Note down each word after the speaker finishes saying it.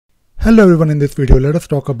Hello everyone, in this video let us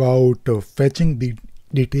talk about fetching the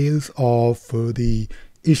details of the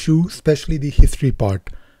issue, especially the history part.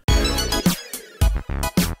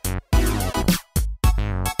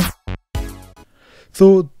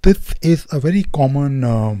 So this is a very common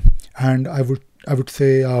and I would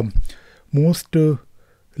say mostly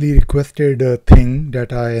requested thing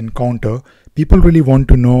that I encounter. People really want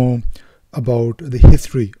to know about the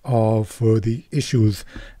history of the issues,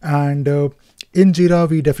 and in Jira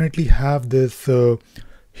we definitely have this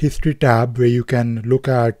history tab where you can look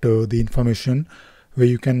at the information, where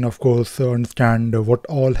you can of course understand what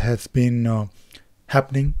all has been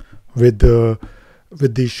happening with the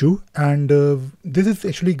issue. And this is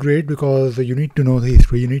actually great because you need to know the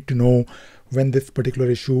history. You need to know when this particular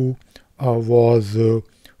issue was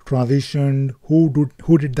transitioned,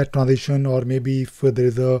 who did that transition, or maybe if there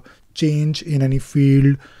is a change in any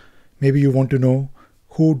field, maybe you want to know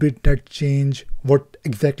who did that change, what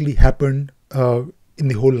exactly happened in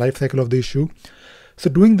the whole life cycle of the issue. So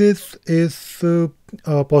doing this is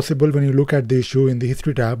possible when you look at the issue in the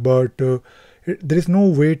history tab, but there is no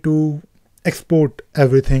way to export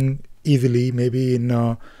everything easily, maybe in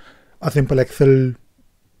a simple Excel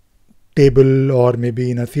table, or maybe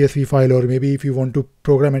in a CSV file, or maybe if you want to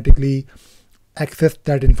programmatically access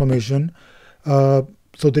that information.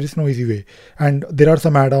 So there is no easy way, and there are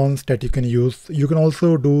some add-ons that you can use. You can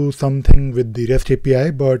also do something with the REST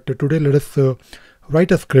API, but today let us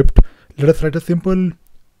write a script. Let us write a simple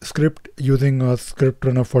script using a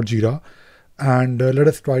ScriptRunner for Jira, and let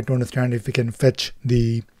us try to understand if we can fetch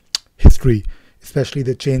the history, especially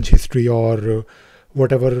the change history, or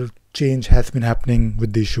whatever change has been happening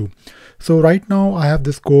with the issue. So right now I have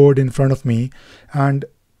this code in front of me, and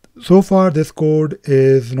so far this code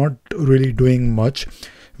is not really doing much.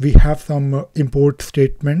 We have some import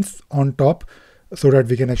statements on top so that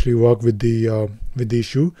we can actually work with the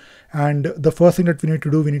issue. And the first thing that we need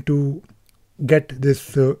to do, we need to get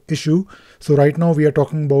this issue. So right now we are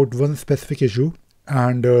talking about one specific issue,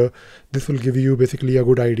 and this will give you basically a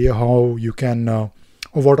good idea how you can or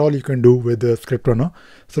what all you can do with the ScriptRunner.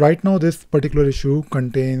 So right now this particular issue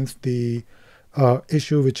contains the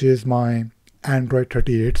issue which is my Android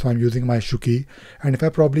 38, so I'm using my issue key, and if I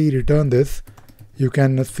probably return this, you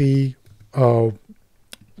can see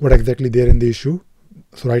what exactly there in the issue.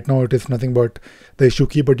 So right now it is nothing but the issue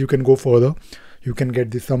key, but you can go further. You can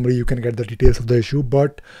get the summary, you can get the details of the issue,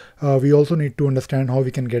 but we also need to understand how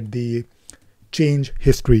we can get the change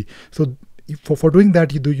history. So for doing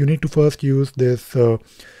that, you need to first use this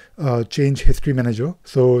change history manager.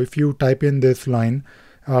 So if you type in this line,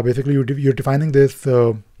 basically you're defining this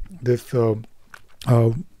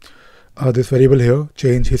this variable here,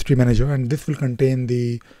 change history manager, and this will contain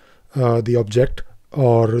the object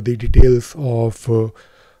or the details of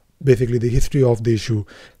basically the history of the issue.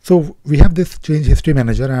 So we have this change history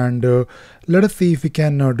manager, and let us see if we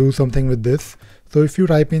can do something with this. So if you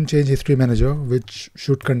type in change history manager, which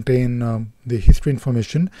should contain the history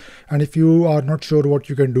information, and if you are not sure what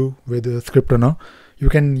you can do with the ScriptRunner, you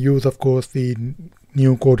can use of course the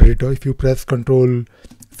new code editor. If you press Control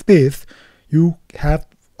space, you have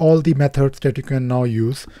all the methods that you can now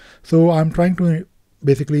use. So I'm trying to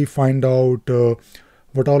basically find out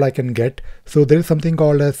what all I can get. So there is something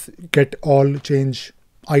called as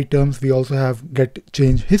getAllChangeItems. We also have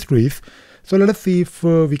getChangeHistories. So let us see if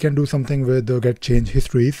we can do something with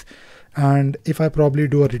getChangeHistories. And if I probably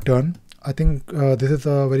do a return, I think this is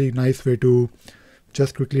a very nice way to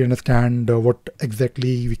just quickly understand what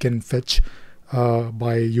exactly we can fetch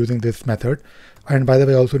by using this method. And by the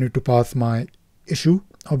way, I also need to pass my issue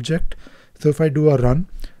object. So if I do a run,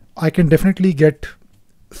 I can definitely get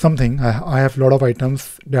something. I have a lot of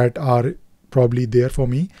items that are probably there for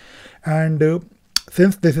me, and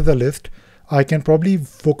since this is a list, I can probably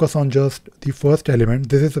focus on just the first element.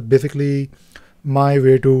 This is basically my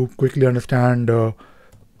way to quickly understand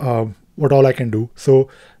what all I can do. So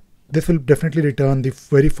this will definitely return the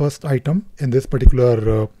very first item in this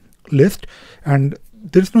particular list, and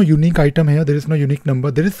there is no unique item here. There is no unique number.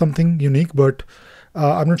 There is something unique, but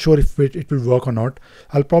I'm not sure if it will work or not.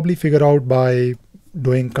 I'll probably figure out by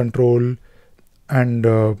doing Control and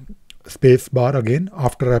space bar again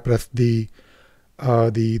after I press the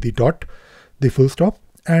dot, the full stop.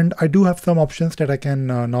 And I do have some options that I can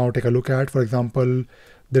now take a look at. For example,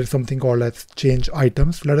 there is something called as change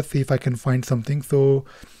items. Let us see if I can find something. So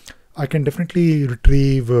I can definitely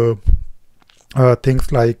retrieve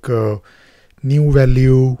things like new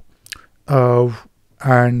value,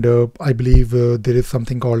 and I believe there is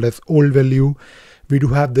something called as old value. We do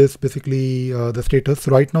have this basically the status.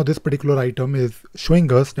 So right now this particular item is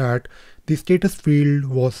showing us that the status field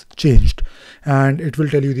was changed, and it will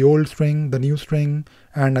tell you the old string, the new string,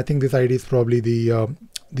 and I think this ID is probably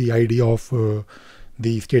the ID of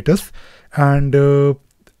the status. And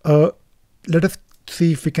let us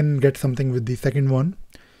see if we can get something with the second one.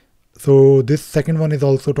 So this second one is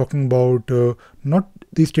also talking about not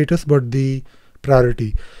the status but the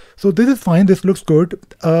priority. So this is fine, this looks good,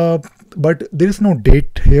 but there is no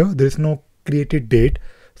date here, there is no created date.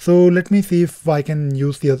 So let me see if I can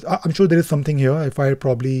use the, I'm sure there is something here. If I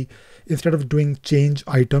probably, instead of doing change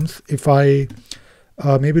items, if I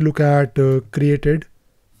maybe look at created,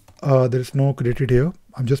 there is no created here.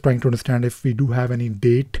 I'm just trying to understand if we do have any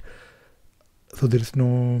date. So there is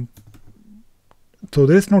no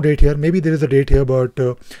date here. Maybe there is a date here, but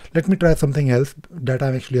let me try something else that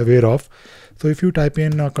I'm actually aware of. So if you type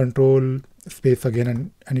in control space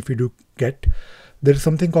again, and if you do get, there is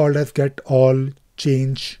something called as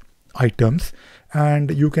getAllChangeItems,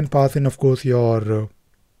 and you can pass in, of course, your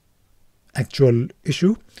actual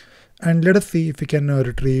issue. And let us see if we can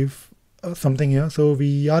retrieve something here. So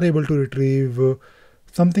we are able to retrieve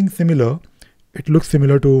something similar. It looks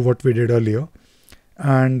similar to what we did earlier.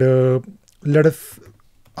 And let us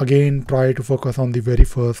again try to focus on the very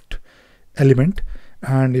first element.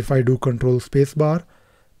 And if I do control spacebar,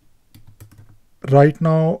 right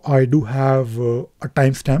now I do have a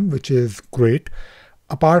timestamp, which is great.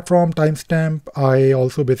 Apart from timestamp, I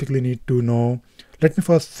also basically need to know, let me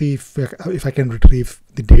first see if I can retrieve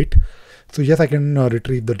the date. So yes, I can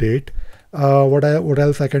retrieve the date. What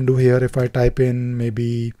else I can do here? If I type in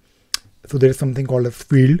maybe, so there is something called as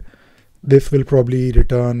field. This will probably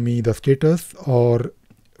return me the status, or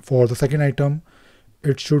for the second item,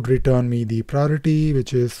 it should return me the priority,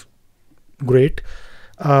 which is great.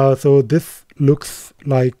 So this looks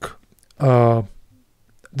like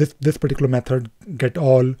this particular method,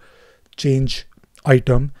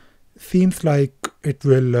 getAllChangeItem, seems like it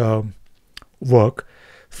will work.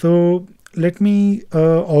 So let me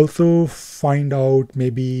also find out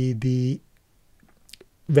maybe the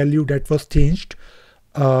value that was changed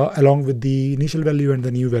along with the initial value and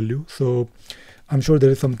the new value. So I'm sure there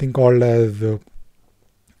is something called as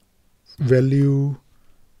value.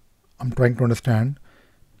 I'm trying to understand.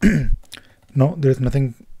 No, there is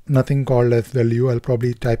nothing called as value. I'll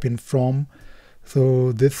probably type in from.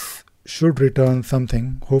 So this should return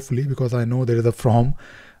something, hopefully, because I know there is a from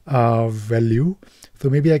value. So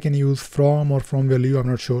maybe I can use from or from value. I'm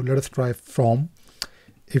not sure. Let us try from.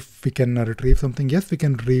 If we can retrieve something. Yes, we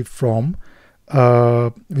can retrieve from,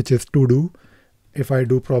 which is to do. If I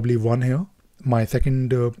do probably one here, my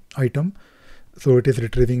second item, so it is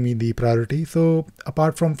retrieving me the priority. So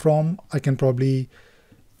apart from, I can probably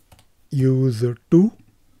use to.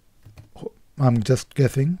 I'm just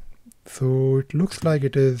guessing. So it looks like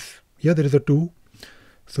it is, yeah, there is a to.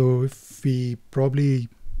 So if we probably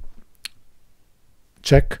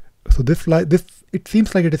check, so this it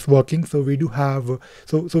seems like it is working. So we do have,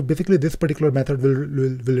 so basically this particular method will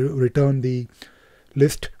return the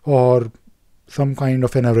list or some kind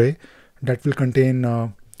of an array that will contain,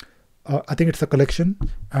 I think it's a collection,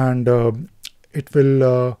 and it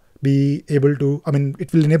will be able to,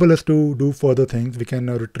 it will enable us to do further things. We can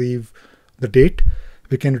retrieve the date,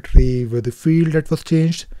 we can retrieve the field that was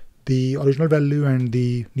changed, the original value and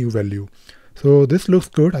the new value. So this looks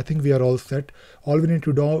good. I think we are all set. All we need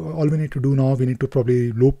to do now, we need to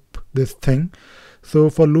probably loop this thing. So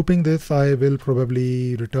for looping this, I will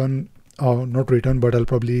probably return, not return, but I'll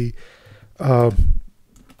probably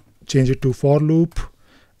change it to for loop,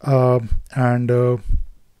 and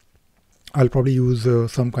I'll probably use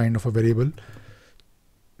some kind of a variable,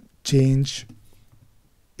 change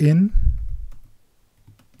in,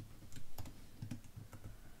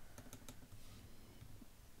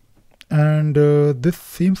 and this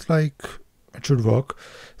seems like it should work.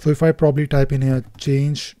 So if I probably type in here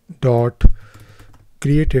change dot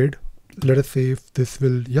created, let us see if this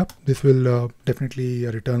will, yep, this will definitely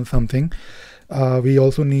return something. We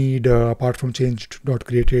also need, apart from change dot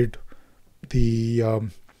created, the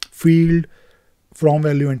field, from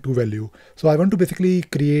value and to value. So I want to basically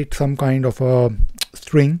create some kind of a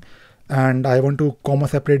string, and I want to comma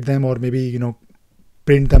separate them, or maybe,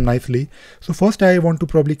 print them nicely. So first I want to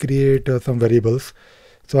probably create some variables.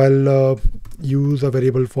 So I'll use a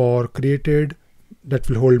variable for created that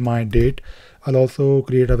will hold my date. I'll also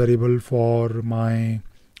create a variable for my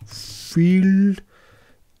field.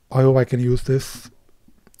 I hope I can use this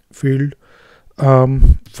field,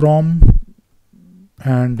 from,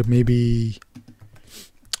 and maybe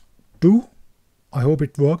to. I hope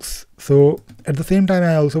it works. So at the same time,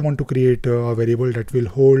 I also want to create a variable that will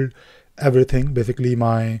hold everything, basically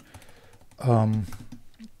my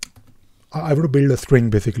I would build a string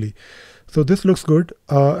basically. So this looks good,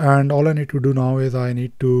 and all I need to do now is I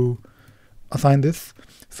need to assign this.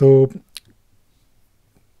 So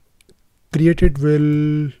created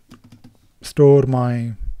will store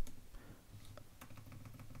my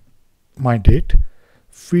date.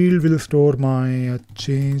 Field will store my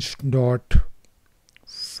change dot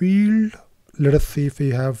field. Let us see if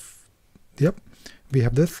we have, yep, we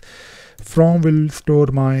have this. From will store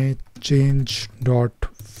my change dot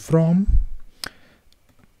from.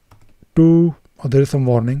 To, oh, there is some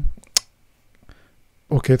warning.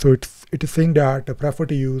 Okay, so it is saying that I prefer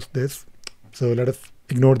to use this. So let us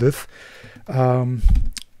ignore this. So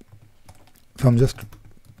I'm just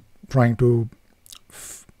trying to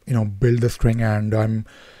build the string, and I'm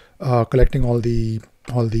collecting all the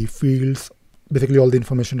fields, basically all the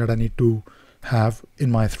information that I need to have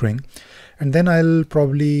in my string, and then I'll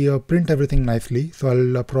probably print everything nicely. So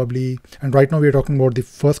I'll probably, and right now we are talking about the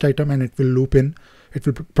first item, and it will loop in. It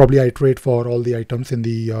will probably iterate for all the items in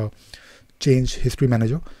the change history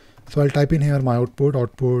manager. So I'll type in here my output.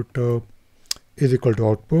 Output is equal to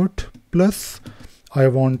output plus I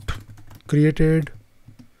want created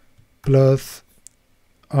plus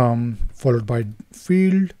followed by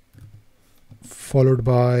field, followed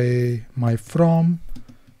by my from,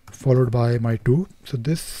 followed by my to. So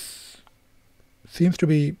this seems to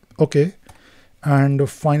be okay. And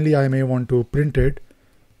finally I may want to print it.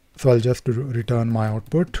 So I'll just return my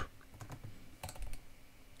output.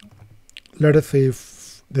 Let us see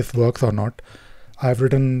if this works or not. I've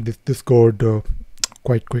written this code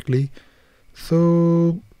quite quickly.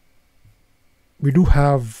 So we do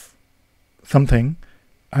have something,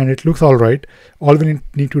 and it looks all right. All we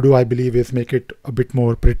need to do, I believe, is make it a bit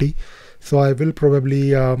more pretty. So I will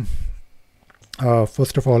probably,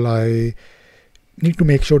 first of all, I need to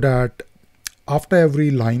make sure that after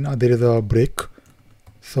every line there is a break.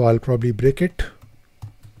 So I'll probably break it,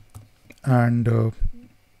 and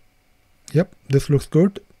yep, this looks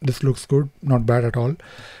good. This looks good, not bad at all.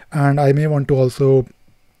 And I may want to also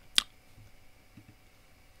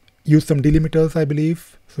use some delimiters, I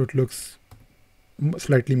believe, so it looks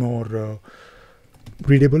slightly more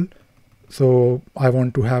readable. So I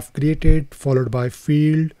want to have created followed by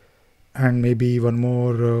field, and maybe one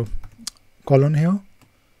more colon here.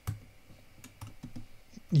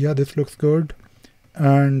 Yeah, this looks good.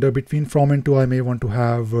 And between from and to, I may want to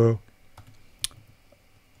have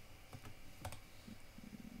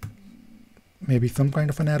maybe some kind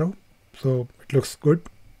of an arrow. So it looks good.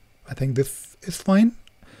 I think this is fine.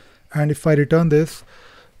 And if I return this,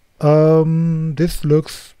 this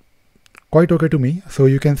looks quite okay to me. So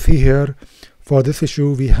you can see here for this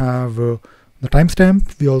issue, we have the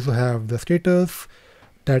timestamp. We also have the status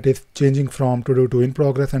that is changing from to do to in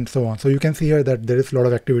progress and so on. So you can see here that there is a lot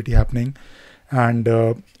of activity happening, and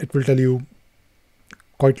it will tell you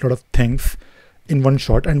quite a lot of things in one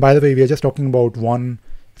shot. And by the way, we are just talking about one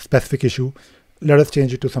specific issue. Let us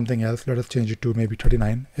change it to something else. Let us change it to maybe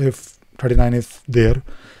 39 if 39 is there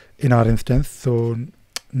in our instance. So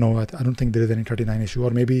no, I don't think there is any 39 issue,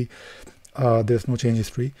 or maybe there's no change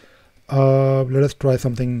history. Let us try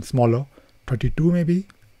something smaller, 32 maybe.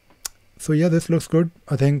 So yeah, this looks good.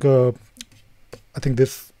 I think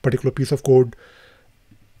this particular piece of code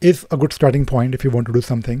is a good starting point if you want to do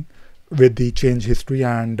something with the change history.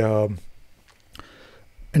 And of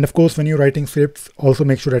course, when you're writing scripts, also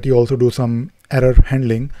make sure that you also do some error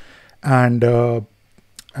handling. And for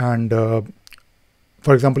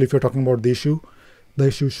example, if you're talking about the issue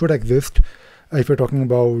should exist. If you're talking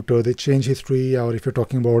about the change history, or if you're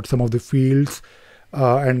talking about some of the fields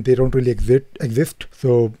and they don't really exist,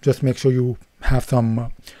 so just make sure you have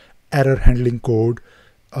some error handling code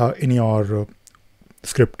in your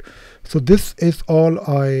script. So this is all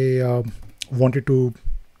I wanted to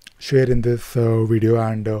share in this video,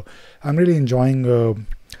 and I'm really enjoying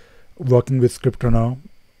working with ScriptRunner.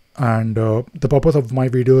 And the purpose of my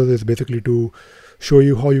videos is basically to show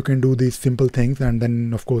you how you can do these simple things, and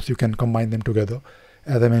then of course you can combine them together,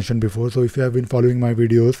 as I mentioned before. So if you have been following my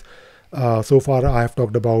videos, so far I have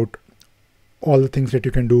talked about all the things that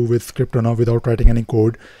you can do with ScriptRunner without writing any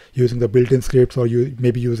code, using the built-in scripts, or you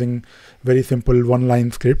maybe using very simple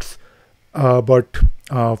one-line scripts. But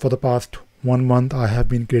for the past 1 month, I have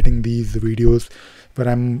been creating these videos where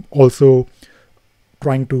I'm also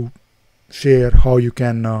trying to share how you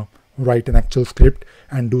can write an actual script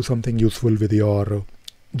and do something useful with your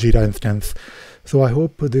Jira instance. So I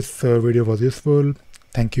hope this video was useful.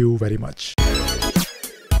 Thank you very much.